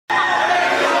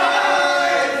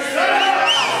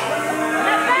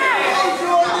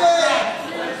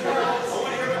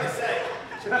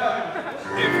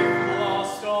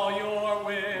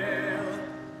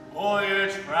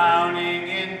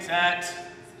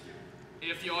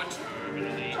if you're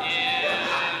terminally ill.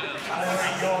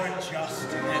 Or you're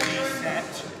just heavy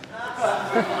set.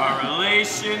 Our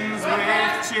relations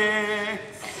with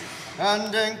chicks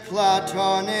ending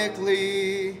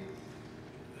platonically.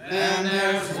 Then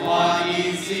there's one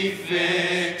easy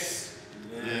fix.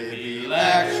 Live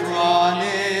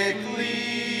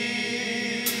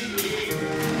electronically.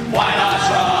 Why not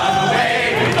run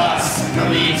away with us? No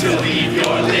need to leave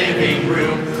your living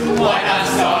room. Why not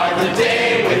start the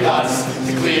day with us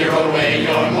to clear away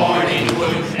your morning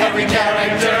gloom? Every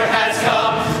character has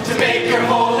come to make your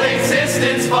whole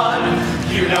existence fun.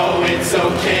 You know it's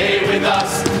okay with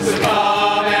us, so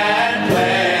come and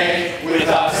play with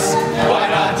us. Why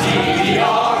not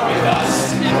DDR with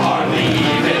us? Hardly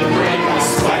even break a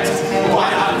sweat. Why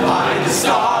not find a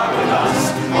star with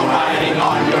us? Or riding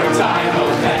on your dino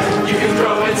pet. You can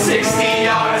throw it 60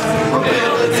 yards or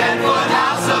build a 10-foot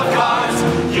house of cards.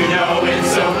 You know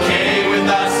it's okay with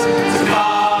us, so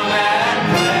come and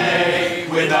play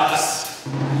with us.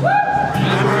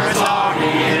 Remember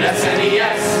Atari and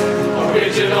SNES,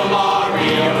 original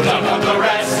Mario, dump up the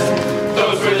rest.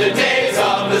 Those were the days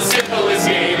of the simplest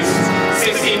games.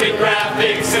 16-bit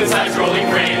graphics and side-scrolling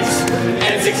frames.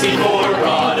 N64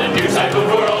 brought a new type of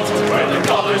world where the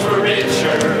colors were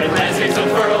richer and landscapes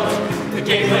unfurled. The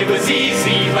gameplay was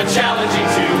easy but challenging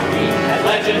too. And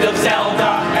Legend of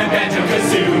Zelda and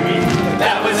Banjo-Kazooie.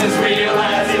 That was as real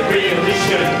as it really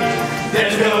should be.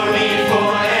 There's no need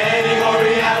for any more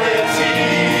reality.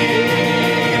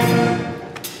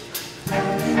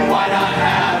 Why not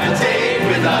have a date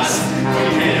with us?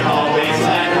 We can always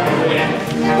let her win.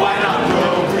 Why not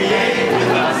procreate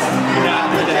with us?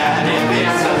 Not for that if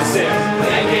it's a sin.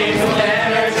 And games will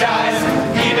energize,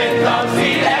 even thumbs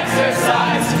need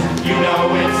exercise. You know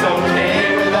it's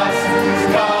okay with us, so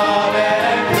come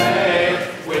and play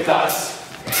with us.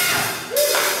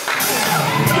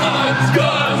 Guns,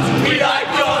 guns, we like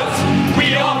guns.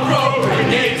 We all throw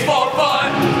grenades for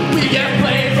fun. We get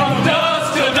played from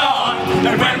dusk to dawn.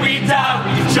 And when we die,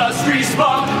 we just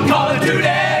respawn. Call of Duty,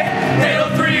 Halo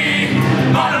 3,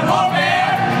 Modern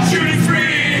Warfare, shooting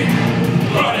free.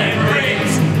 Blood and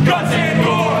rings, guns and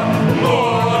gore.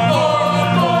 More, more,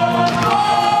 more, more.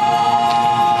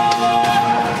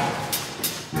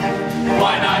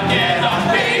 Why not get on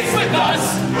base with us?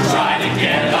 Try to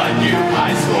get a new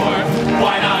high score.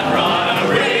 Why not run a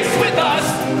race with us?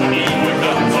 I mean, with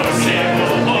guns or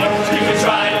Civil War. You can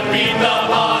try to beat the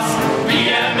boss.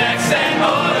 BMX and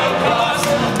motocross.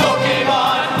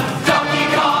 Pokemon, Donkey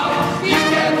Kong. You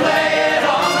can play it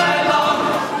all night long.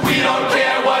 We don't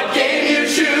care what game you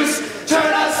choose.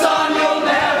 Turn us on, you'll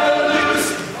never lose.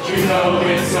 You know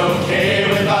it's okay